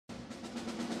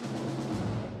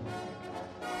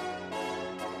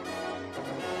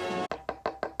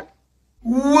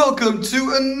Welcome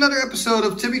to another episode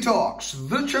of Timmy Talks,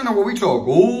 the channel where we talk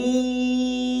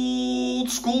old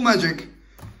school magic.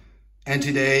 And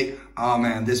today, oh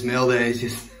man, this Mailday is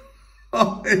just,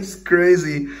 oh, it's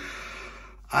crazy.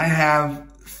 I have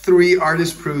 3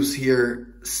 artist proofs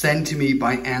here sent to me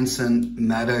by Anson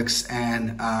Maddocks.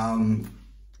 And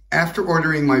after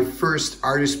ordering my first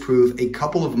artist proof a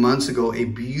couple of months ago, a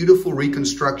beautiful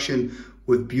reconstruction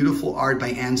with beautiful art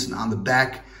by Anson on the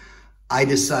back, I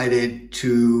decided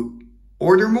to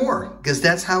order more because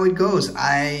that's how it goes.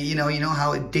 You know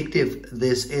how addictive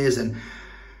this is. And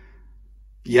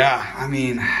yeah, I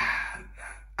mean,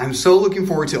 I'm so looking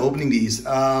forward to opening these.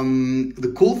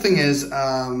 The cool thing is,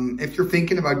 if you're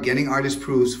thinking about getting artist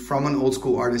proofs from an old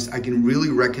school artist, I can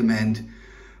really recommend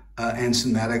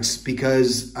Anson Maddocks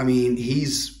because, I mean,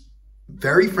 he's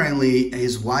very friendly.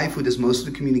 His wife, who does most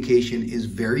of the communication, is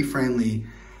very friendly.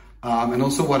 And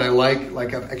also what I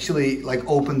like I've actually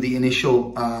opened the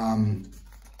initial,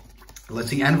 let's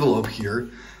see, envelope here.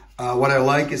 What I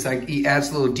like is he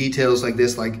adds little details like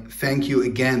this, like thank you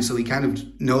again. So he kind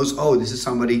of knows, oh, this is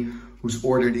somebody who's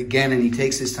ordered again, and he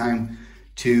takes his time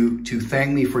to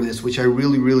thank me for this, which I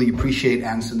really, really appreciate,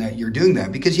 Anson, that you're doing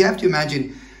that, because you have to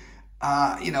imagine,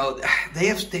 you know,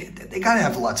 they gotta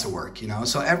have lots of work, you know,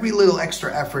 so every little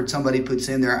extra effort somebody puts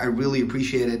in there, I really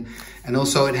appreciate it. And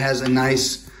also it has a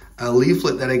nice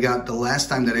leaflet that I got the last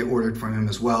time that I ordered from him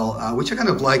as well, which I kind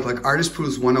of like Artist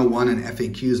Proofs 101 and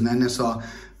FAQs. And then I saw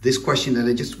this question that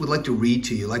I just would like to read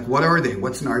to you. Like, what are they?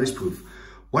 What's an artist proof?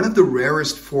 One of the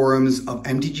rarest forms of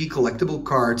MTG collectible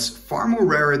cards, far more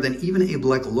rarer than even a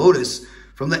Black Lotus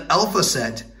from the Alpha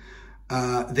set.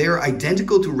 They are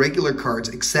identical to regular cards,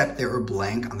 except they are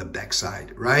blank on the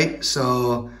backside, right?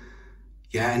 So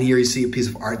yeah, and here you see a piece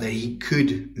of art that he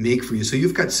could make for you. So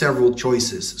you've got several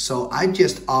choices. So I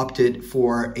just opted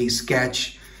for a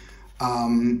sketch,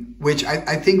 which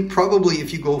I think probably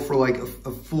if you go for like a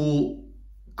full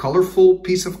colorful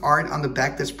piece of art on the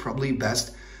back, that's probably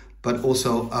best, but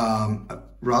also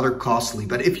rather costly.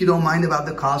 But if you don't mind about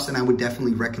the cost, then I would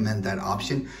definitely recommend that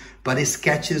option. But his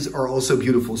sketches are also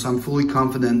beautiful. So I'm fully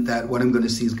confident that what I'm going to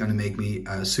see is going to make me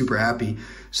super happy.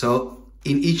 So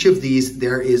in each of these,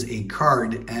 there is a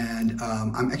card, and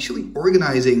I'm actually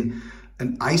organizing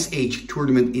an Ice Age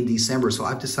tournament in December. So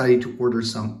I've decided to order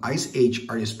some Ice Age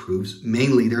artist proofs.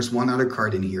 Mainly, there's one other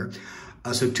card in here.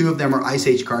 So 2 of them are Ice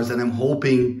Age cards that I'm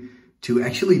hoping to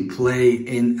actually play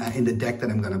in the deck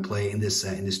that I'm going to play in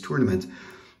this tournament.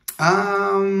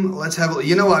 Let's have a,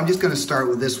 you know what, I'm just going to start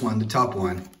with this one, the top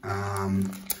one.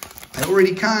 I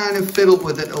already kind of fiddled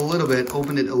with it a little bit,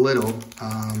 opened it a little.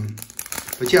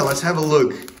 But yeah, let's have a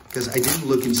look, because I didn't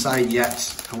look inside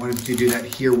yet. I wanted to do that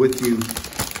here with you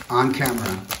on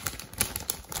camera.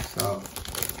 So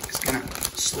just gonna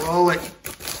slowly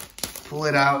pull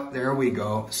it out. There we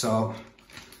go. So,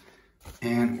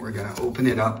 and we're gonna open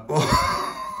it up.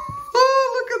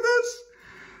 Oh, look at this.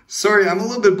 Sorry, I'm a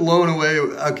little bit blown away.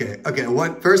 Okay,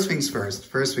 what? First things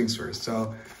first.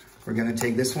 So we're gonna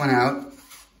take this one out.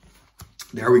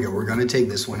 There we go. We're gonna take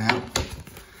this one out.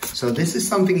 So this is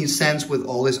something he sends with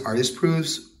all his artist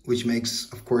proofs, which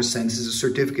makes, of course, sense. It's a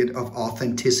certificate of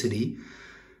authenticity.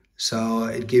 So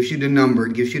it gives you the number,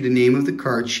 it gives you the name of the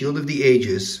card, Shield of the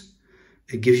Ages.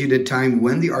 It gives you the time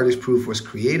when the artist proof was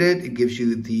created. It gives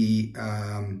you the,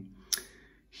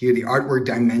 here, the artwork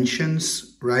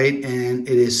dimensions, right? And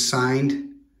it is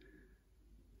signed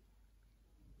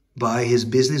by his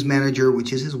business manager,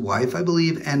 which is his wife, I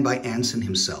believe, and by Anson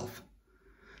himself.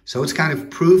 So it's kind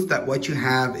of proof that what you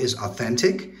have is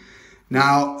authentic.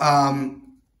 Now,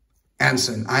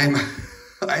 Anson, I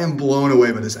am blown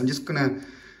away by this. I'm just gonna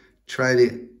try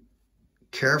to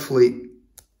carefully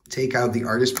take out the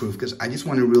artist proof because I just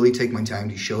want to really take my time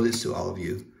to show this to all of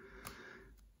you.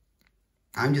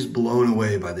 I'm just blown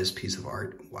away by this piece of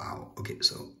art. Wow. Okay,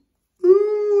 so,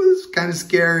 ooh, it's kind of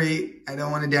scary. I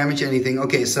don't want to damage anything.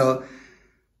 Okay, so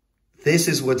this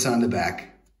is what's on the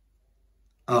back.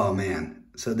 Oh man.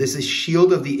 So this is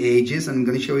Shield of the Ages. I'm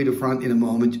going to show you the front in a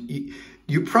moment.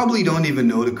 You probably don't even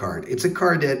know the card. It's a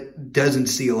card that doesn't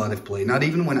see a lot of play. Not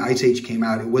even when Ice Age came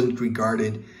out, it wasn't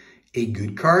regarded a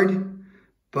good card.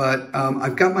 But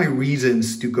I've got my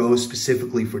reasons to go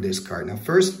specifically for this card. Now,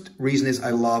 first reason is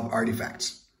I love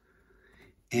artifacts.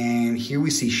 And here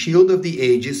we see Shield of the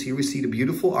Ages. Here we see the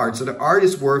beautiful art. So the art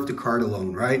is worth the card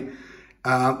alone, right?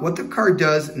 What the card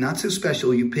does, not so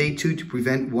special. You pay 2 to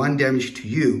prevent 1 damage to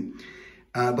you.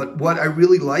 But what I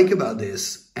really like about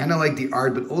this, and I like the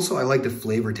art, but also I like the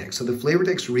flavor text. So the flavor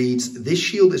text reads, this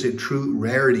shield is a true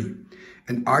rarity,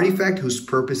 an artifact whose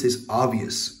purpose is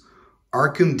obvious.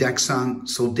 Arcum Dexon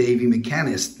Soldavi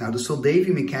Mechanist. Now, the Soldavi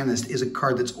Mechanist is a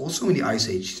card that's also in the Ice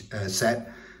Age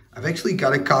set. I've actually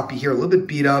got a copy here, a little bit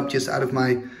beat up, just out of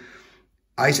my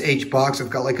Ice Age box. I've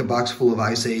got like a box full of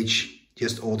Ice Age,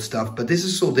 just old stuff. But this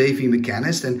is Soldavi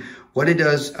Mechanist, and what it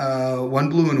does, 1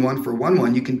 blue and 1 for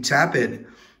 1/1, you can tap it,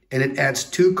 and it adds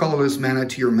 2 colorless mana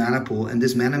to your mana pool, and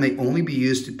this mana may only be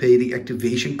used to pay the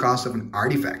activation cost of an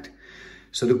artifact.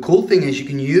 So the cool thing is you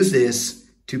can use this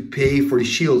to pay for the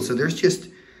shield. So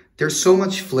there's so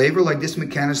much flavor. Like, this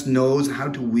Mechanist knows how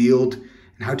to wield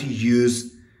and how to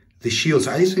use the shield.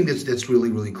 So I just think that's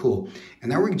really, really cool. And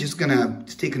now we're just gonna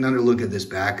take another look at this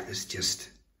back. It's just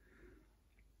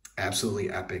absolutely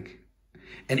epic.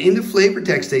 And in the flavor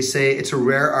text, they say it's a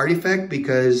rare artifact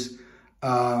because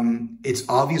it's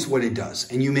obvious what it does.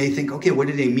 And you may think, okay, what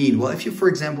do they mean? Well, if you, for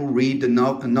example, read the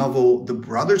novel The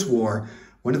Brothers' War,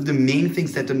 one of the main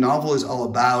things that the novel is all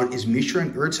about is Mishra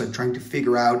and Urza trying to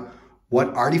figure out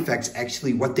what artifacts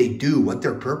actually, what they do, what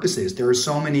their purpose is. There are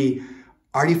so many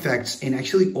artifacts in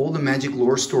actually all the Magic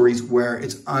lore stories where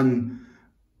it's unknown.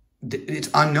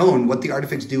 What the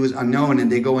artifacts do is unknown,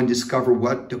 and they go and discover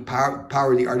what the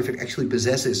power the artifact actually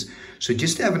possesses. So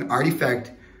just to have an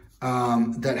artifact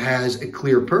that has a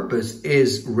clear purpose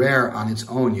is rare on its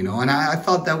own, you know. And I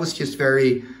thought that was just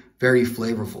very, very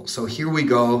flavorful. So here we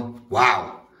go.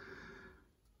 Wow.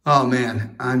 Oh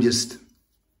man, I'm just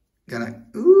gonna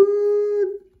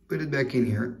put it back in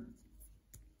here.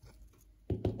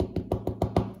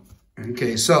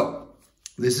 Okay, so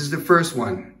this is the first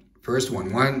one.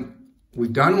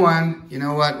 We've done one. You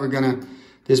know what?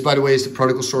 This, by the way, is the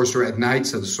Prodigal Sorcerer at night.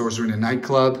 So the Sorcerer in the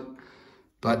Nightclub.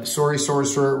 But sorry,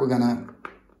 Sorcerer, we're gonna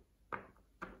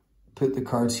put the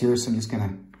cards here. So I'm just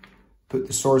gonna put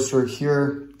the Sorcerer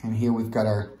here. And here we've got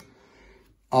our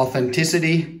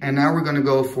Authenticity. And now we're gonna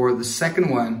go for the second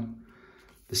one.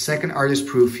 The second artist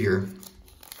proof here.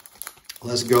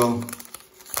 Let's go.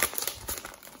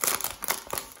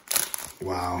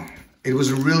 Wow. It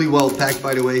was really well packed,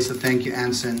 by the way, so thank you,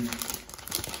 Anson.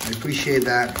 I appreciate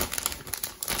that.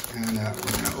 And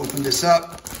we're going to open this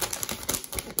up.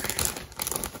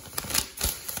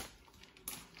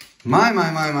 My.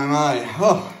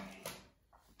 Oh,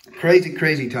 crazy,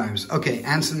 crazy times. Okay,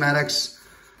 Anson Maddocks.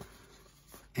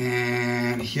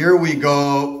 And here we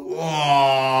go.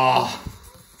 Oh.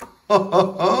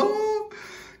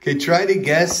 Okay, try to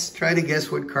guess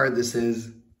what card this is.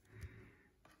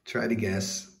 Try to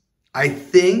guess. I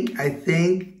think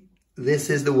this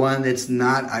is the one that's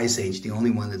not Ice Age, the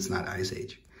only one that's not Ice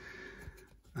Age.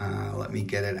 Let me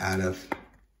get it out of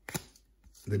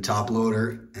the top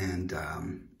loader and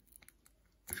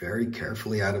very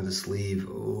carefully out of the sleeve.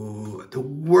 Oh, the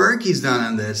work he's done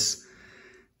on this.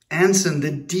 Anson,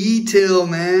 the detail,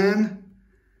 man.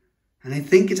 And I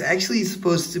think it's actually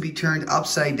supposed to be turned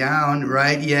upside down,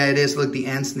 right? Yeah, it is. Look, the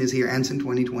Anson is here. Anson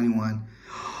 2021.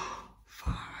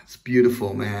 It's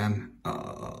beautiful, man.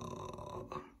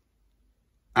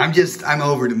 I'm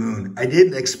over the moon. I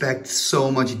didn't expect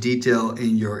so much detail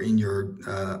in your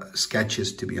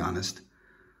sketches, to be honest.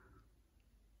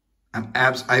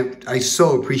 I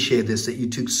so appreciate this, that you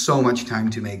took so much time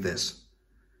to make this.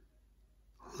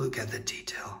 Look at the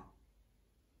detail.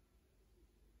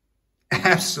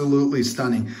 Absolutely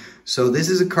stunning. So this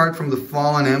is a card from the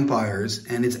Fallen Empires,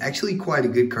 and it's actually quite a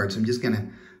good card. So I'm just gonna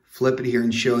flip it here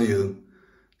and show you.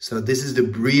 So this is the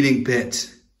Breeding Pit.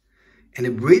 And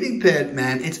the Breeding Pit,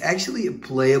 man, it's actually a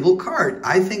playable card.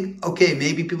 I think, okay,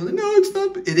 maybe people think, no, it's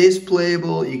not. It is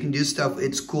playable. You can do stuff.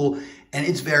 It's cool. And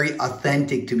it's very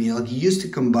authentic to me. Like, you used to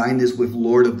combine this with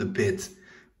Lord of the Pit.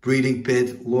 Breeding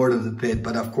Pit, Lord of the Pit.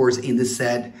 But of course, in the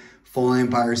set, Fallen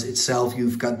Empires itself,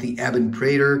 you've got the Ebon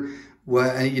Praetor.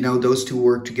 Well, you know, those two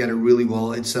work together really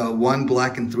well. It's 1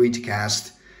 black and 3 to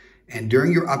cast. And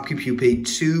during your upkeep, you pay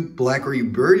 2 black or you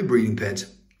bury the Breeding Pit.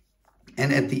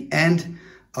 And at the end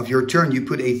of your turn, you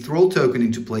put a Thrall token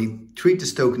into play. Treat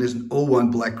this token as an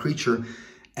 0/1 black creature.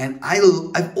 And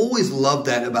I've always loved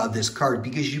that about this card,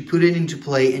 because you put it into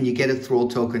play and you get a Thrall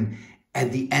token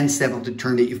at the end step of the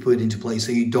turn that you've put it into play.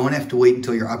 So you don't have to wait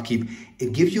until your upkeep.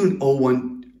 It gives you an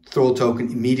 0/1 Thrall token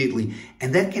immediately.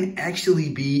 And that can actually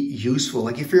be useful.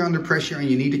 Like, if you're under pressure and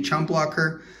you need a chump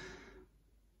blocker,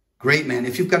 great, man.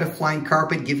 If you've got a Flying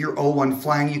Carpet, give your 0/1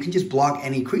 flying. You can just block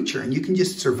any creature and you can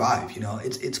just survive. You know,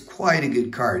 it's quite a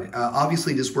good card.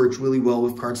 Obviously, this works really well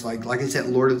with cards like I said,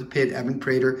 Lord of the Pit, Ebon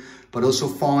Praetor, but also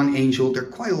Fallen Angel. There are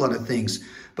quite a lot of things.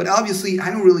 But obviously, I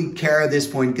don't really care at this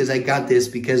point, because I got this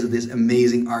because of this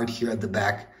amazing art here at the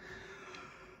back.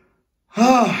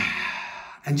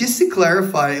 And just to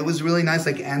clarify, it was really nice.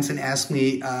 Like, Anson asked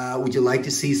me, would you like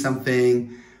to see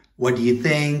something what do you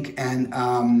think? And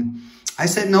I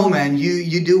said, no, man,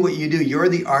 you do what you do. You're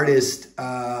the artist.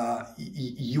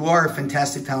 You are a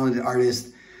fantastic, talented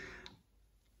artist.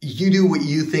 You do what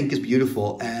you think is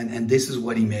beautiful. And this is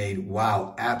what he made.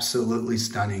 Wow, absolutely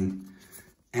stunning.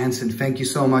 Anson, thank you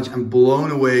so much. I'm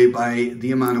blown away by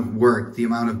the amount of work, the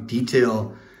amount of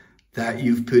detail that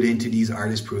you've put into these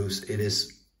artist proofs. It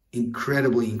is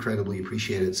incredibly, incredibly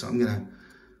appreciated. So I'm going to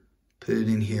put it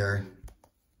in here.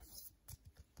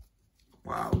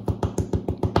 Wow.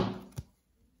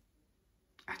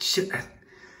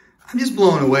 I'm just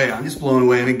blown away. I'm just blown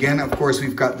away. And again, of course,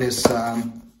 we've got this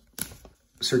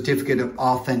certificate of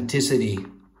authenticity.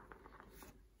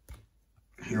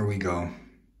 Here we go.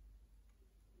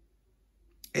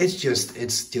 It's just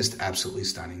absolutely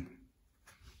stunning.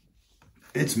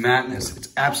 It's madness. It's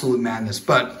absolute madness.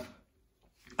 But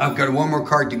I've got one more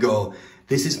card to go.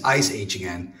 This is Ice Age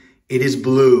again. It is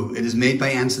blue. It is made by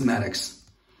Anson Maddocks.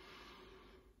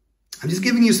 I'm just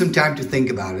giving you some time to think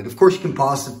about it. Of course, you can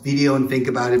pause the video and think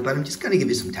about it, but I'm just going to give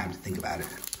you some time to think about it.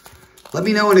 Let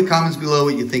me know in the comments below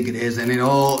what you think it is. And in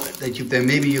all that you've done,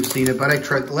 maybe you've seen it, but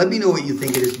let me know what you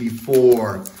think it is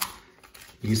before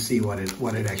you see what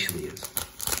it actually is.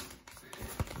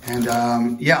 And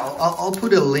yeah, I'll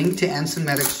put a link to Anson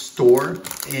Maddocks' store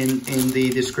in the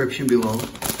description below,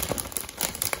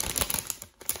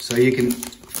 so you can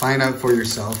find out for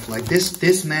yourself. Like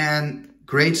this man,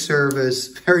 great service,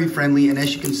 very friendly, and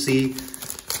as you can see,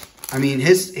 I mean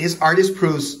his artist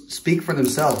proofs speak for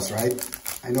themselves, right?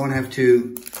 I don't have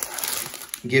to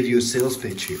give you a sales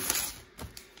pitch here.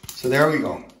 So there we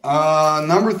go.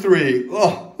 Number 3.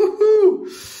 Oh, woohoo!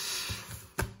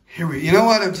 Here we. You know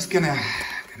what? I'm just gonna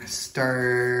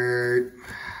start.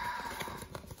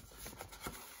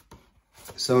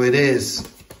 So it is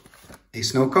a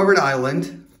snow-covered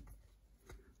island,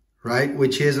 right?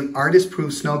 Which is an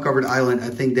artist-proof snow-covered island. I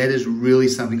think that is really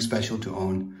something special to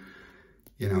own,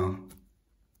 you know.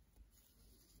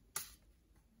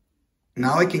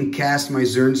 Now I can cast my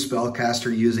Zern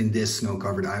Spellcaster using this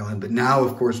snow-covered island, but now,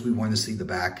 of course, we want to see the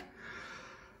back.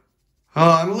 Oh,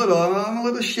 I'm a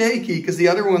little shaky because the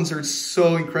other ones are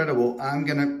so incredible. I'm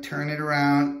gonna turn it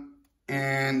around,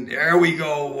 and there we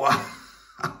go. Wow!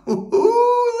 Ooh,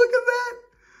 look at that!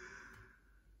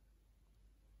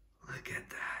 Look at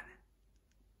that!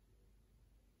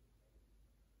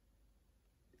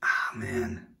 Ah,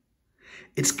 man.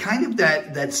 It's kind of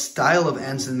that style of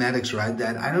Anson Maddocks, right?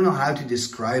 That I don't know how to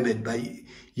describe it, but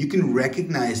you can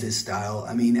recognize this style.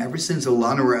 I mean, ever since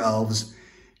Alanora Elves,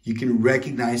 you can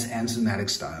recognize Anson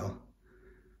Maddocks' style.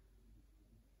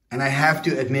 And I have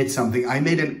to admit something. I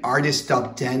made an artist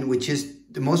top 10, which is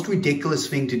the most ridiculous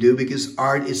thing to do because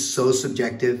art is so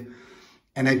subjective.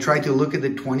 And I tried to look at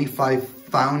the 25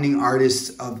 founding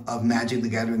artists of Magic the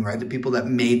Gathering, right? The people that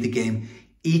made the game.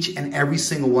 Each and every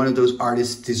single one of those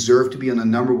artists deserve to be on the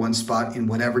 #1 spot in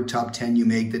whatever top 10 you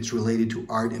make that's related to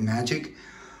art and Magic.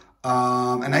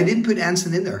 And I didn't put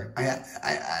Anson in there. I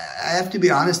have to be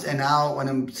honest. And now when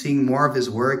I'm seeing more of his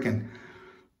work, and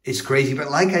it's crazy. But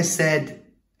like I said,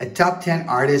 a top 10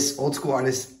 artist, old school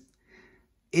artist,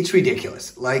 it's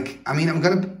ridiculous. Like, I mean,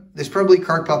 there's probably a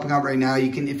card popping up right now.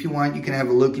 You can, if you want, you can have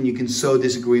a look and you can so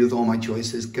disagree with all my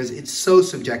choices because it's so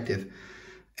subjective.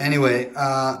 Anyway,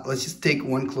 let's just take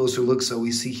one closer look. So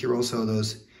we see here also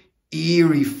those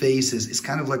eerie faces. It's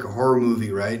kind of like a horror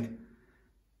movie, right?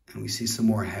 And we see some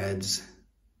more heads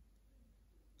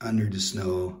under the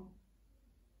snow.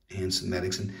 Anson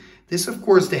Maddocks. And this, of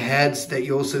course, the heads that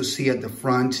you also see at the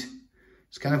front.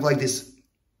 It's kind of like this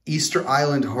Easter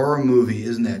Island horror movie,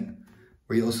 isn't it?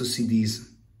 Where you also see these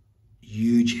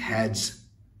huge heads.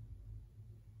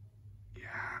 Yeah,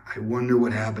 I wonder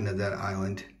what happened at that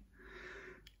island.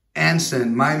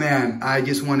 Anson, my man, I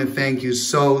just want to thank you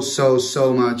so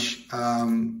much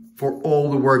for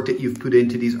all the work that you've put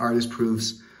into these artist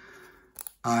proofs.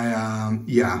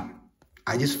 Yeah,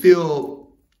 I just feel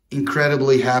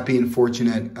incredibly happy and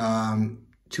fortunate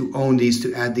to own these,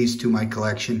 to add these to my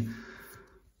collection.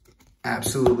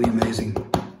 Absolutely amazing.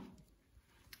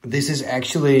 This is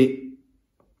actually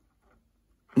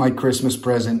my Christmas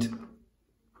present,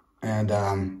 and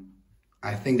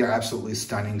I think they're absolutely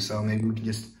stunning. So maybe we can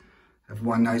just have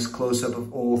one nice close-up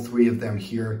of all 3 of them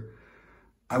here.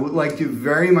 I would like to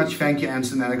very much thank you,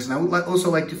 Anson Maddocks, and I would also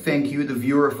like to thank you, the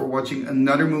viewer, for watching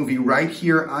another movie right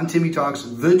here on Timmy Talks,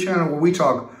 the channel where we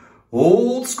talk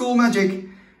old school Magic.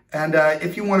 And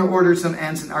if you want to order some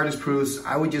Anson artist proofs,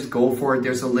 I would just go for it.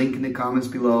 There's a link in the comments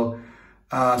below.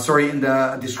 In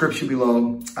the description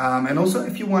below. And also,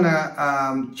 if you want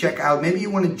to check out, maybe you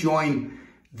want to join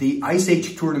the Ice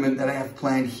Age tournament that I have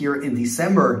planned here in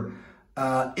December.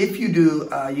 If you do,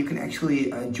 you can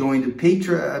actually join the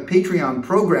Patreon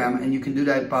program, and you can do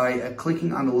that by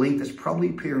clicking on the link that's probably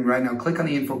appearing right now. Click on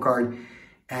the info card,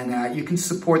 and you can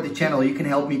support the channel. You can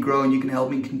help me grow, and you can help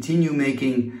me continue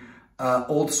making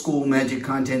old school Magic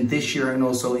content this year and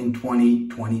also in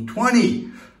 2020.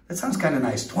 That sounds kind of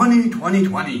nice.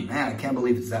 2020. Man, I can't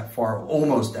believe it's that far,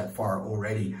 almost that far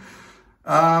already.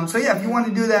 So yeah, if you want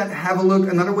to do that, have a look.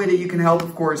 Another way that you can help,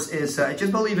 of course, is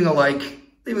just by leaving a like.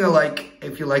 Leaving a like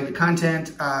if you like the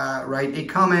content, write a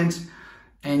comment,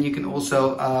 and you can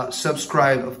also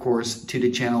subscribe, of course, to the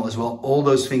channel as well. All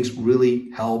those things really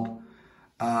help.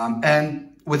 And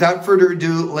without further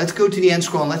ado, let's go to the end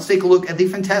scroll and let's take a look at the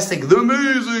fantastic, the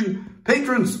amazing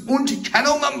patrons and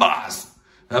channel members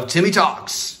of Timmy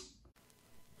Talks.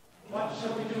 What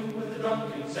shall we do with the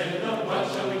drunken sailor? What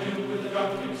shall we do with the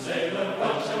drunken sailor?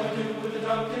 What shall we do with the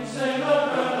drunken sailor?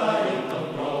 Early in the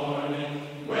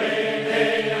morning, way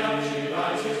hey, and up she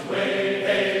rises. Way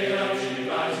hey, and up she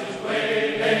rises.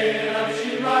 Way hey, and up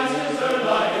she rises.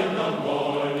 Early in the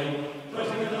morning, put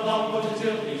him in the longboat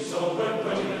until he's sober.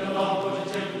 Put him in the longboat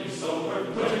until he's sober.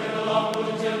 Put him in the longboat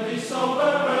until he's sober.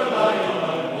 Early in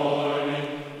the morning,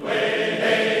 way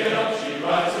hey, and up she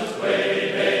rises.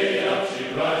 Way hey, and up she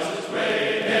rises.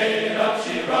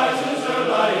 She rises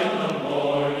early in the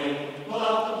morning. Pull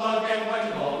out the plug and wet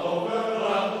him all over. Pull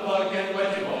out the plug and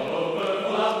wet him all over.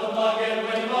 Pull out the plug and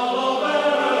wet him all over.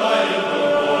 Early in the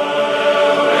morning.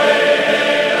 Way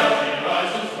hey, up she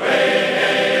rises. Way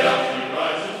hey, up she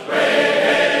rises. Way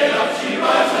hey, up she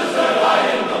rises early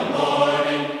in the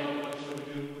morning. What shall we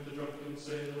do with the drunken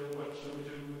sailor? What shall we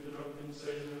do with the drunken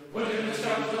sailor? Put him in the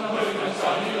scout to the hook, my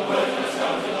son. Put him in the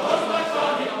scout to the hook, my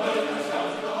son. Put him in the scout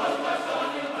to the hook, my son.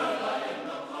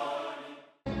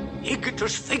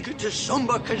 Igitus figitus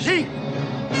somba kazi.